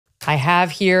I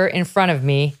have here in front of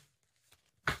me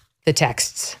the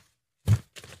texts.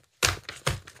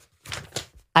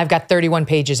 I've got 31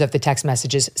 pages of the text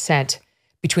messages sent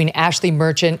between Ashley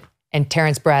Merchant and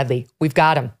Terrence Bradley. We've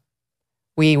got them.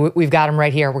 We've got them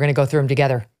right here. We're going to go through them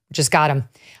together. Just got them.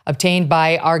 Obtained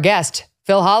by our guest,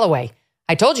 Phil Holloway.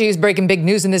 I told you he was breaking big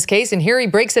news in this case, and here he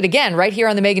breaks it again right here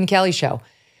on the Megyn Kelly Show.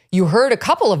 You heard a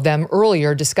couple of them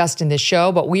earlier discussed in this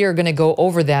show, but we are going to go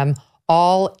over them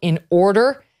all in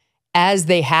order as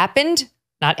they happened.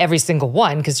 Not every single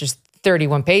one, because there's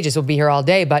 31 pages. We'll be here all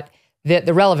day, but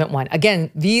the relevant one. Again,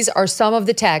 these are some of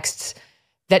the texts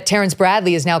that Terrence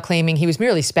Bradley is now claiming he was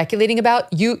merely speculating about.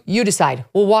 You decide.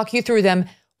 We'll walk you through them.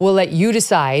 We'll let you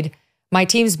decide. My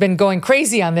team's been going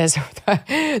crazy on this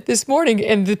this morning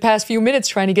in the past few minutes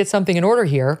trying to get something in order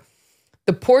here.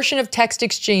 The portion of text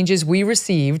exchanges we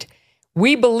received,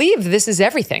 we believe this is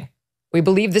everything. We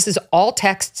believe this is all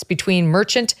texts between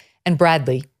Merchant and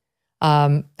Bradley.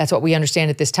 That's what we understand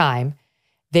at this time.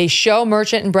 They show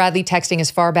Merchant and Bradley texting as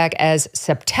far back as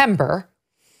September.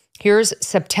 Here's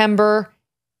September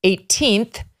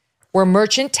 18th, where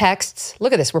Merchant texts.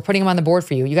 Look at this. We're putting them on the board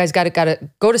for you. You guys got to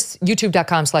go to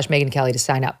youtube.com/Megyn Kelly to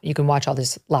sign up. You can watch all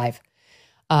this live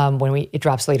when it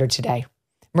drops later today.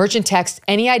 Merchant texts,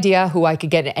 any idea who I could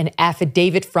get an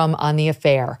affidavit from on the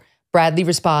affair? Bradley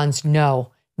responds,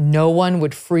 no. No one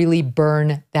would freely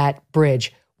burn that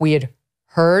bridge. We had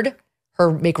heard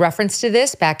her make reference to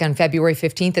this back on February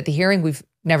 15th at the hearing. We've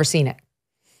never seen it.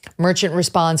 Merchant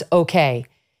responds, okay.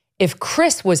 If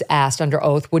Chris was asked under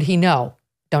oath, would he know?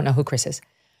 Don't know who Chris is.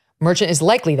 Merchant is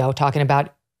likely, though, talking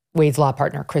about Wade's law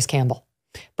partner, Chris Campbell.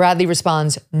 Bradley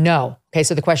responds, no. Okay,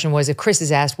 so the question was, if Chris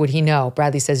is asked, would he know?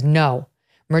 Bradley says, no.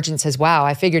 Merchant says, wow,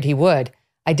 I figured he would.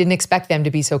 I didn't expect them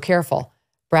to be so careful.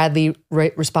 Bradley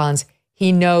responds,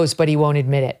 he knows, but he won't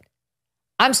admit it.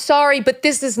 I'm sorry, but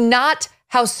this is not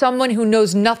how someone who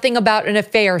knows nothing about an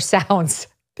affair sounds.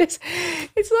 It's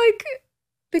like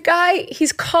the guy,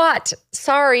 he's caught.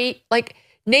 Sorry, like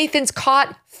Nathan's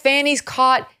caught, Fani's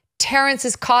caught, Terrence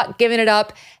is caught giving it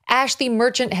up. Ashley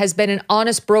Merchant has been an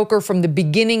honest broker from the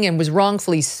beginning and was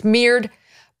wrongfully smeared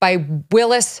by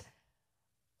Willis.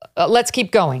 Let's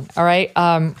keep going, all right?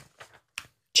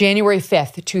 January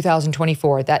 5th,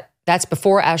 2024. That's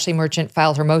before Ashley Merchant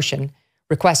filed her motion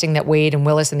requesting that Wade and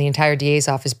Willis and the entire DA's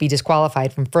office be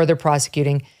disqualified from further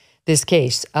prosecuting this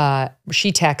case.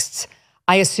 She texts,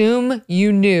 I assume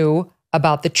you knew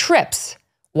about the trips.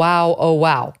 Wow, oh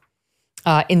wow.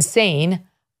 Insane.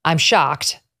 I'm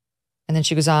shocked. And then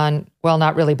she goes on, well,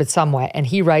 not really, but somewhat. And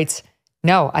he writes,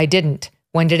 no, I didn't.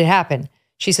 When did it happen?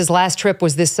 She says, last trip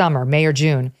was this summer, May or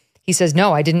June. He says,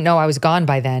 no, I didn't know I was gone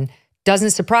by then.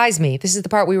 Doesn't surprise me. This is the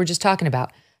part we were just talking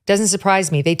about. Doesn't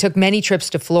surprise me. They took many trips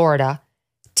to Florida,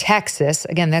 Texas.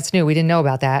 Again, that's new. We didn't know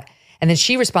about that. And then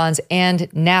she responds, and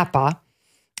Napa.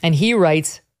 And he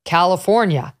writes,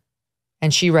 California.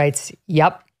 And she writes,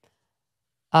 yep.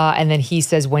 And then he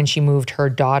says when she moved her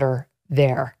daughter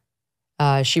there.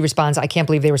 She responds, I can't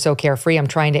believe they were so carefree. I'm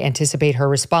trying to anticipate her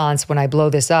response when I blow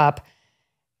this up.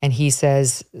 And he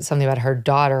says something about her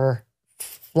daughter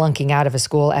flunking out of a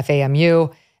school,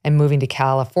 FAMU, and moving to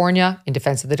California in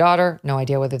defense of the daughter. No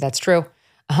idea whether that's true.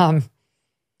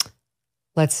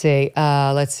 Let's see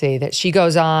that she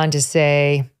goes on to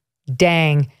say,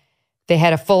 dang, they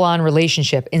had a full-on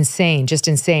relationship. Insane, just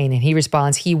insane. And he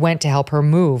responds, he went to help her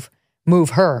move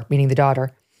her, meaning the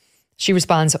daughter. She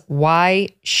responds, why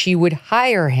she would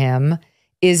hire him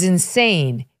is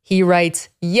insane. He writes,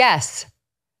 yes.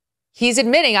 He's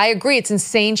admitting, I agree, it's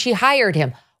insane she hired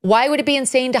him. Why would it be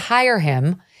insane to hire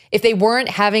him if they weren't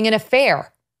having an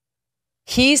affair?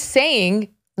 He's saying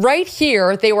right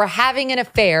here they were having an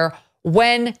affair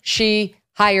when she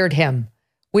hired him,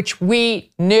 which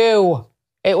we knew.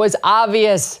 It was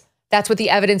obvious. That's what the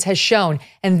evidence has shown.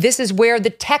 And this is where the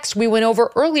text we went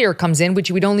over earlier comes in,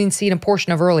 which we'd only seen a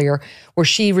portion of earlier, where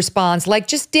she responds like,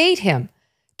 just date him.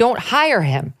 Don't hire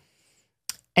him.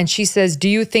 And she says, do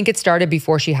you think it started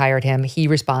before she hired him? He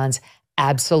responds,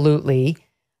 absolutely.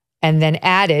 And then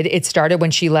added, it started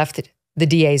when she left the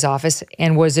DA's office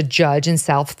and was a judge in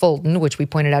South Fulton, which we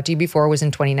pointed out to you before was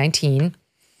in 2019.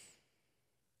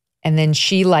 And then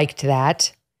she liked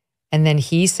that. And then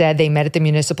he said they met at the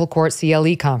municipal court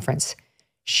CLE conference.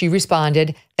 She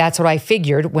responded, that's what I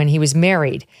figured when he was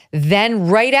married. Then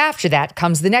right after that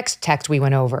comes the next text we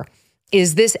went over.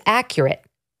 Is this accurate?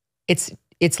 It's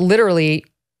literally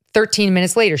 13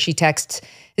 minutes later. She texts,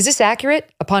 is this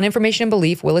accurate? Upon information and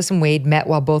belief, Willis and Wade met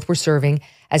while both were serving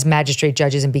as magistrate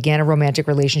judges and began a romantic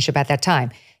relationship at that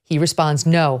time. He responds,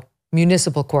 no,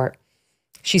 municipal court.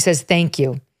 She says, thank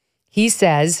you. He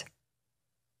says,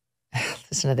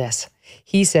 listen to this.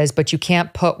 He says, but you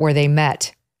can't put where they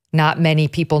met. Not many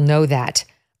people know that.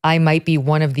 I might be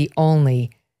one of the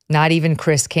only, not even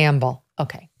Chris Campbell.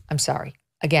 Okay, I'm sorry.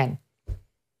 Again,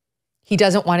 he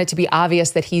doesn't want it to be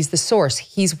obvious that he's the source.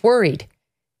 He's worried.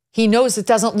 He knows it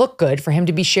doesn't look good for him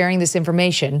to be sharing this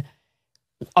information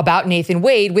about Nathan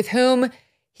Wade, with whom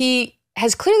he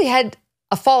has clearly had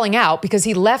a falling out because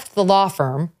he left the law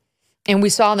firm. And we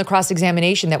saw in the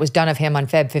cross-examination that was done of him on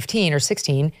Feb 15 or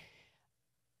 16,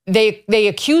 they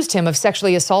accused him of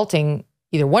sexually assaulting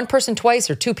either one person twice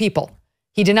or two people.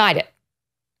 He denied it.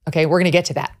 Okay, we're going to get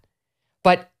to that.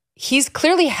 But he's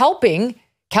clearly helping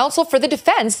counsel for the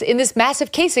defense in this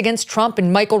massive case against Trump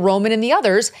and Michael Roman and the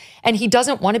others, and he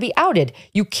doesn't want to be outed.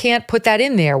 You can't put that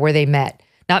in there where they met.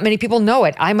 Not many people know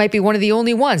it. I might be one of the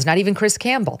only ones, not even Chris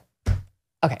Campbell.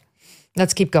 Okay,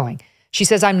 let's keep going. She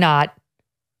says, I'm not.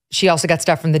 She also got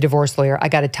stuff from the divorce lawyer. I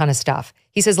got a ton of stuff.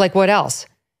 He says, like what else?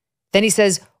 Then he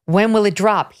says, when will it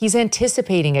drop? He's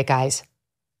anticipating it, guys.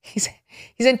 He's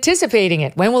anticipating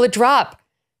it. When will it drop?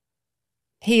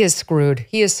 He is screwed.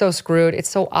 He is so screwed. It's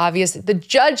so obvious. The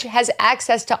judge has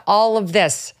access to all of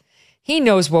this. He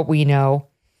knows what we know.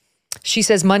 She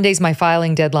says, Monday's my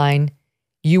filing deadline.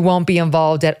 You won't be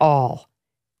involved at all.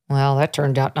 Well, that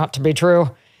turned out not to be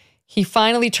true. He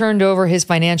finally turned over his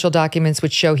financial documents,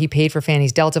 which show he paid for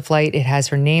Fani's Delta flight. It has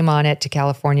her name on it to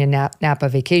California Napa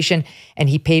vacation, and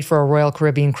he paid for a Royal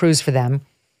Caribbean cruise for them.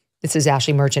 This is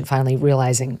Ashley Merchant finally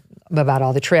realizing about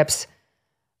all the trips.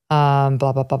 Blah,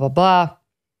 blah, blah, blah, blah.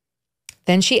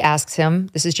 Then she asks him,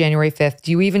 this is January 5th,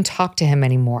 do you even talk to him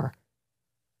anymore?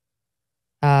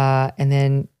 And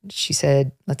then she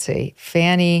said, let's see,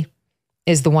 Fani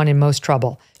is the one in most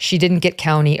trouble. She didn't get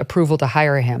county approval to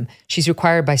hire him. She's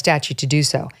required by statute to do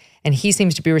so. And he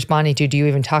seems to be responding to, do you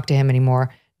even talk to him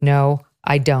anymore? No,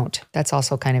 I don't. That's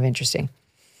also kind of interesting.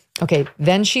 Okay,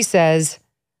 then she says,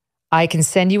 I can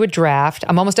send you a draft.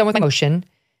 I'm almost done with my motion.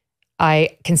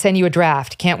 I can send you a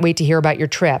draft. Can't wait to hear about your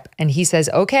trip. And he says,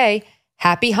 okay,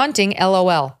 happy hunting,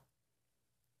 LOL.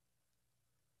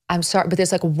 I'm sorry, but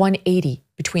there's like 180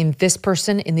 between this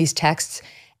person in these texts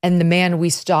and the man we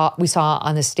saw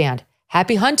on the stand.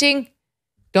 Happy hunting.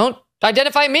 Don't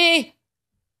identify me.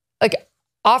 Like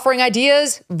offering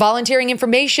ideas, volunteering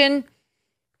information.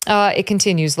 It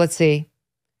continues. Let's see.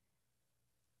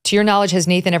 To your knowledge, has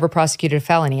Nathan ever prosecuted a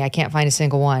felony? I can't find a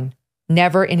single one.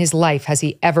 Never in his life has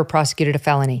he ever prosecuted a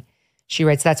felony. She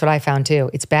writes, that's what I found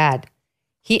too. It's bad.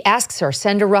 He asks her,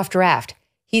 send a rough draft.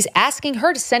 He's asking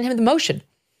her to send him the motion.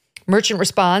 Merchant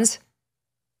responds,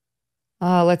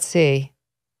 let's see.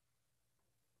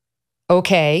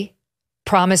 Okay,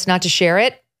 promise not to share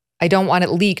it. I don't want it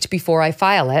leaked before I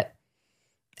file it.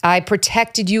 I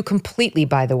protected you completely,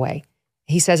 by the way.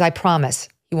 He says, I promise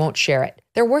he won't share it.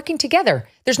 They're working together.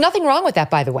 There's nothing wrong with that,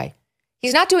 by the way.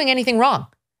 He's not doing anything wrong.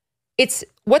 It's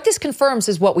what this confirms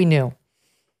is what we knew.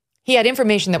 He had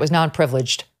information that was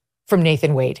non-privileged from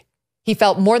Nathan Wade. He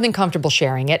felt more than comfortable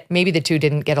sharing it. Maybe the two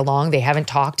didn't get along. They haven't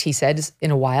talked, he said,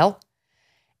 in a while.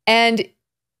 And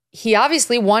he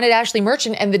obviously wanted Ashley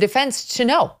Merchant and the defense to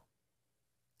know.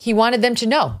 He wanted them to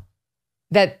know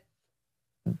that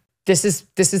this is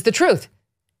the truth.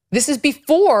 This is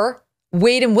before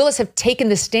Wade and Willis have taken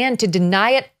the stand to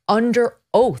deny it under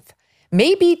oath.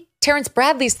 Maybe Terrence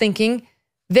Bradley's thinking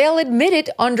they'll admit it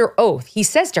under oath. He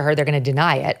says to her they're going to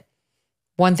deny it.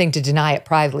 One thing to deny it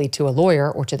privately to a lawyer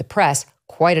or to the press,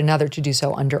 quite another to do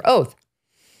so under oath.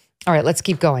 All right, let's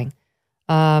keep going.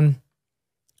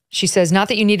 She says, not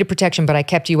that you needed protection, but I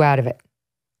kept you out of it.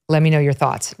 Let me know your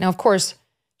thoughts. Now, of course,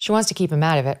 she wants to keep him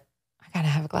out of it. I got to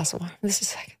have a glass of water. This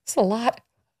is a lot.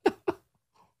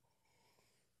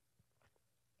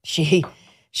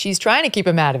 She's trying to keep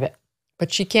him out of it,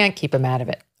 but she can't keep him out of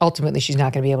it. Ultimately, she's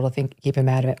not going to be able to keep him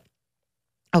out of it.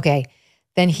 Okay.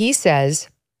 Then he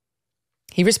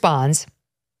responds,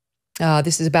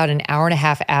 this is about an hour and a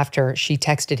half after she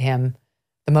texted him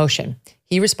the motion.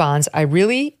 He responds, I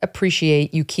really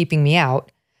appreciate you keeping me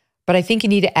out, but I think you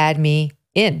need to add me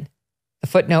in the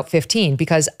footnote 15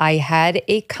 because I had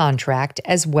a contract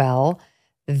as well.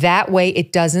 That way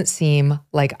it doesn't seem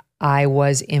like I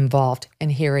was involved.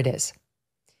 And here it is.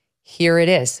 Here it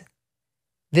is.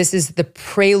 This is the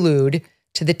prelude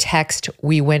to the text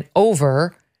we went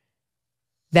over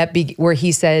where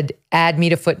he said, add me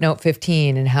to footnote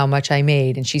 15 and how much I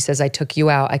made. And she says, I took you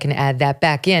out. I can add that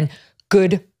back in.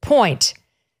 Good point.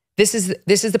 This is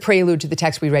the prelude to the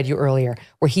text we read you earlier,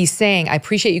 where he's saying, I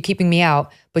appreciate you keeping me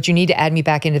out, but you need to add me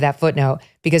back into that footnote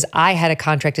because I had a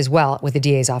contract as well with the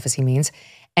DA's office, he means.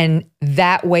 And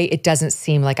that way it doesn't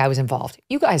seem like I was involved.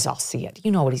 You guys all see it.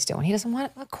 You know what he's doing. He doesn't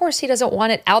want it. Of course, he doesn't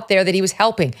want it out there that he was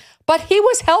helping, but he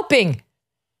was helping.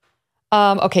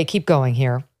 Okay, keep going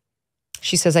here.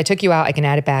 She says, I took you out. I can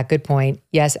add it back. Good point.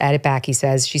 Yes, add it back, he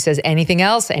says. She says, anything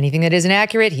else? Anything that isn't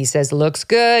accurate? He says, looks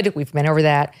good. We've been over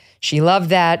that. She loved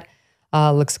that.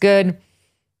 Looks good.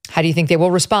 How do you think they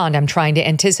will respond? I'm trying to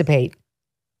anticipate.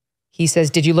 He says,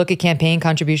 did you look at campaign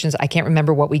contributions? I can't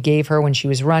remember what we gave her when she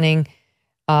was running.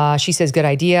 She says, good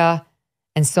idea.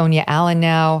 And Sonia Allen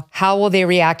now. How will they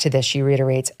react to this? She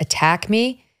reiterates, attack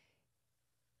me?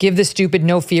 Give the stupid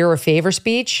no fear or favor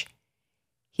speech?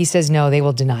 He says, no, they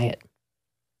will deny it.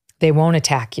 They won't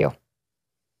attack you.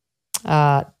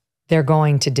 They're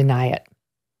going to deny it.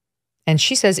 And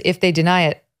she says, if they deny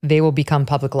it, they will become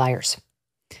public liars.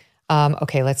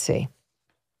 Okay, let's see.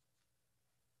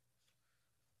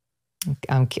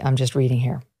 I'm just reading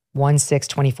here.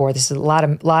 1/6/24. This is a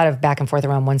lot of back and forth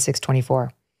around 1/6/24.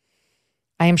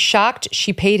 I am shocked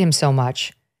she paid him so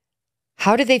much.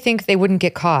 How did they think they wouldn't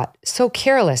get caught? So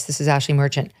careless. This is Ashley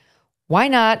Merchant. Why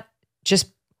not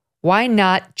just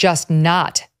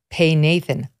not pay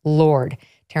Nathan? Lord.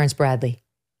 Terrence Bradley.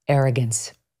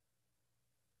 Arrogance.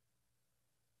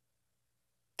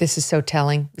 This is so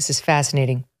telling. This is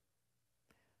fascinating.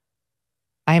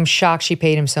 I am shocked she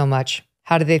paid him so much.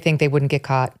 How did they think they wouldn't get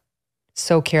caught?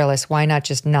 So careless. Why not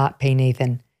just not pay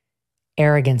Nathan?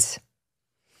 Arrogance.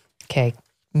 Okay,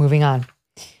 moving on.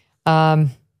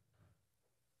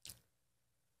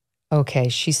 Okay,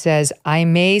 she says, I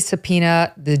may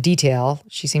subpoena the detail.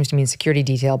 She seems to mean security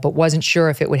detail, but wasn't sure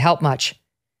if it would help much.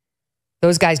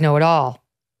 Those guys know it all.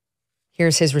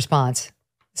 Here's his response.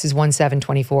 This is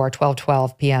 1/7/24,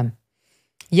 12:12 p.m.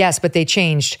 Yes, but they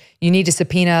changed. You need to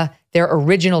subpoena their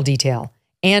original detail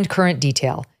and current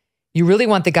detail. You really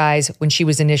want the guys when she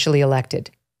was initially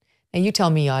elected. Now you tell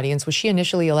me, audience, was she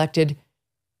initially elected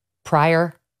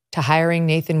prior to hiring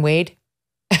Nathan Wade?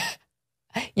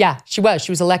 Yeah, she was.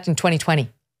 She was elected in 2020.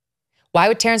 Why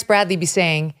would Terrence Bradley be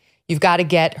saying you've got to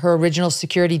get her original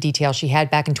security detail she had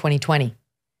back in 2020?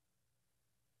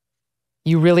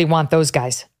 You really want those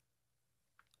guys.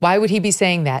 Why would he be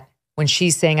saying that when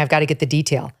she's saying I've got to get the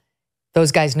detail?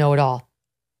 Those guys know it all.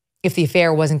 If the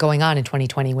affair wasn't going on in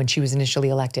 2020 when she was initially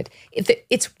elected.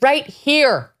 It's right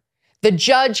here. The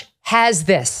judge has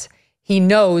this. He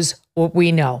knows what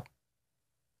we know.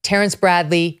 Terrence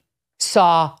Bradley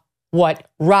saw what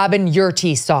Robin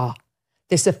Yurti saw.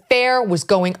 This affair was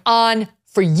going on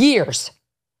for years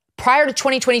prior to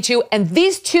 2022, and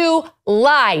these two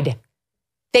lied.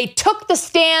 They took the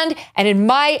stand and, in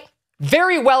my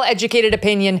very well-educated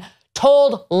opinion,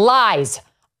 told lies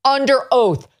under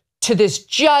oath to this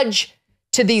judge,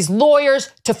 to these lawyers,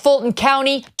 to Fulton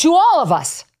County, to all of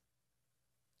us.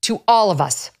 To all of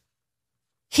us.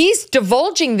 He's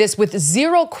divulging this with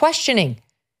zero questioning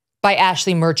by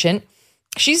Ashley Merchant.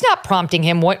 She's not prompting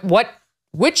him,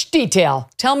 which detail?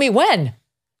 Tell me when.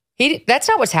 That's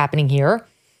not what's happening here.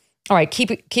 All right,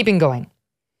 keeping going.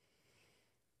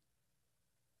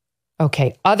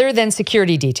 Okay, other than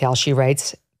security detail, she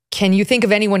writes, can you think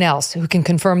of anyone else who can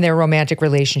confirm their romantic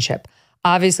relationship?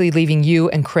 Obviously leaving you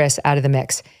and Chris out of the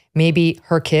mix. Maybe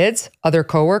her kids, other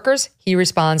coworkers? He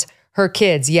responds, her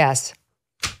kids, yes.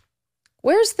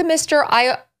 Where's the Mr.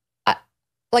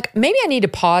 Maybe I need to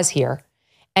pause here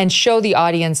and show the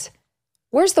audience,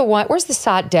 where's the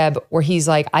SOT Deb where he's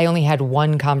like, I only had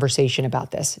one conversation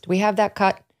about this. Do we have that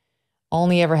cut?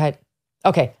 Only ever had,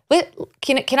 okay.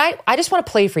 I just want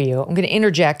to play for you. I'm going to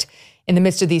interject in the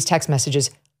midst of these text messages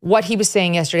what he was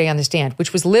saying yesterday on the stand,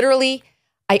 which was literally,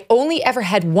 I only ever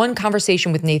had one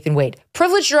conversation with Nathan Wade,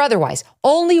 privileged or otherwise,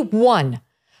 only one,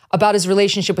 about his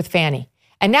relationship with Fani.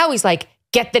 And now he's like,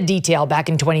 get the detail back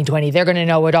in 2020. They're going to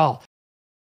know it all.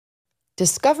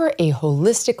 Discover a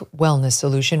holistic wellness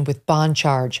solution with Bond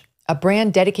Charge, a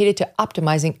brand dedicated to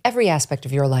optimizing every aspect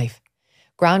of your life.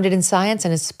 Grounded in science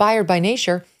and inspired by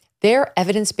nature, their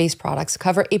evidence-based products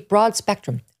cover a broad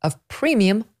spectrum of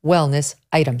premium wellness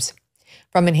items.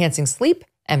 From enhancing sleep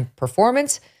and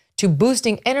performance to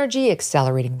boosting energy,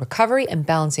 accelerating recovery, and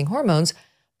balancing hormones,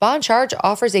 Bond Charge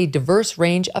offers a diverse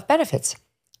range of benefits.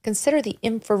 Consider the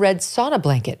infrared sauna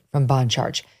blanket from Bond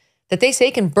Charge that they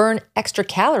say can burn extra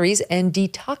calories and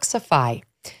detoxify.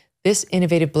 This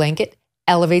innovative blanket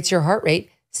elevates your heart rate,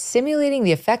 simulating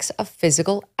the effects of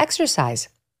physical exercise.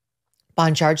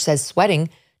 Bond Charge says sweating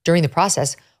during the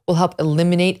process will help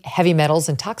eliminate heavy metals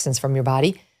and toxins from your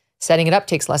body. Setting it up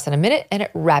takes less than a minute, and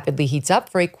it rapidly heats up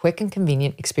for a quick and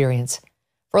convenient experience.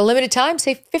 For a limited time,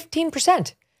 save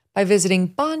 15% by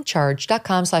visiting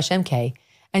bondcharge.com/MK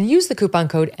and use the coupon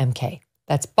code MK.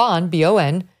 That's Bond,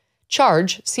 B-O-N,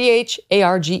 Charge,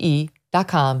 CHARGE.com/MK,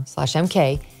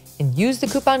 and use the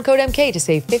coupon code MK to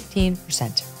save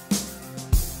 15%.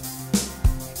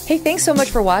 Hey, thanks so much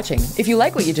for watching. If you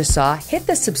like what you just saw, hit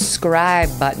the subscribe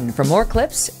button for more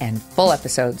clips and full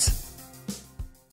episodes.